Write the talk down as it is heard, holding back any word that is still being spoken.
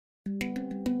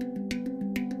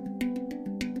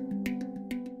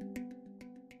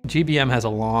GBM has a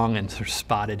long and sort of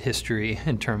spotted history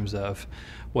in terms of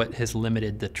what has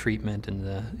limited the treatment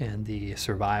and the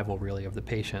survival, really, of the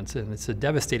patients. And it's a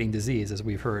devastating disease, as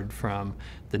we've heard from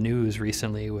the news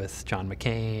recently with John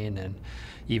McCain and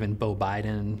even Beau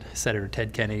Biden, Senator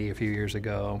Ted Kennedy a few years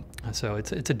ago. So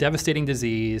it's a devastating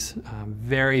disease.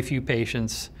 Very few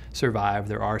patients survive.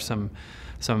 There are some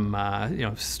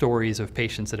stories of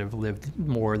patients that have lived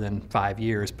more than 5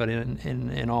 years, but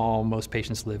in all, most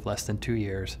patients live less than 2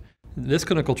 years. This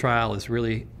clinical trial is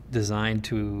really designed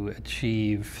to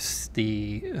achieve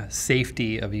the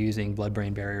safety of using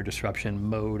blood-brain barrier disruption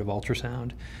mode of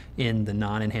ultrasound in the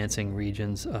non-enhancing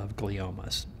regions of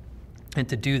gliomas. And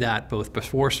to do that both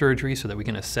before surgery, so that we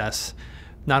can assess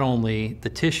not only the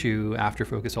tissue after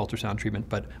focused ultrasound treatment,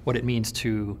 but what it means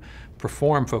to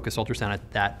perform focused ultrasound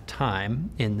at that time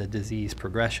in the disease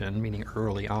progression, meaning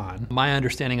early on. My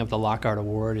understanding of the Lockhart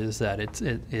Award is that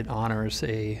it honors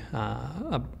a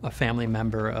family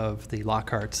member of the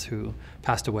Lockharts who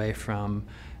passed away from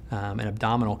an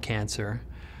abdominal cancer.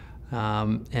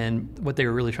 And what they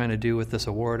were really trying to do with this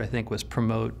award, I think, was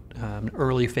promote an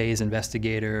early phase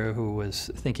investigator who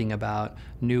was thinking about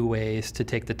new ways to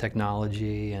take the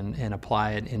technology and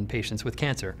apply it in patients with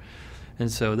cancer.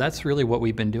 And so that's really what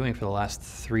we've been doing for the last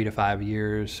 3 to 5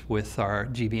 years with our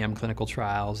GBM clinical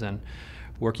trials, and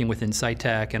working with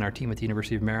Insightec and our team at the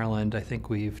University of Maryland. I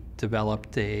think we've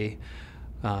developed a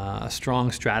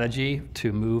strong strategy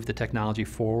to move the technology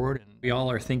forward. We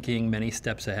all are thinking many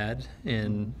steps ahead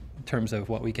in terms of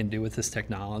what we can do with this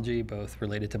technology, both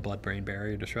related to blood-brain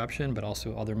barrier disruption, but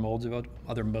also other modes of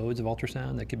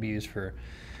ultrasound that could be used for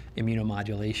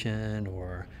immunomodulation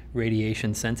or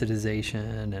radiation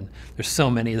sensitization, and there's so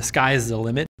many. The sky is the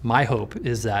limit. My hope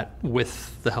is that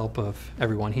with the help of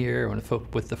everyone here and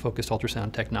with the focused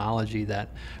ultrasound technology, that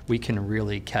we can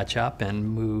really catch up and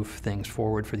move things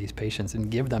forward for these patients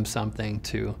and give them something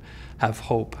to have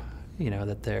hope,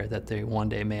 that they one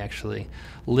day may actually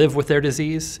live with their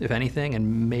disease, if anything,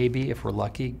 and maybe, if we're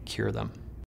lucky, cure them.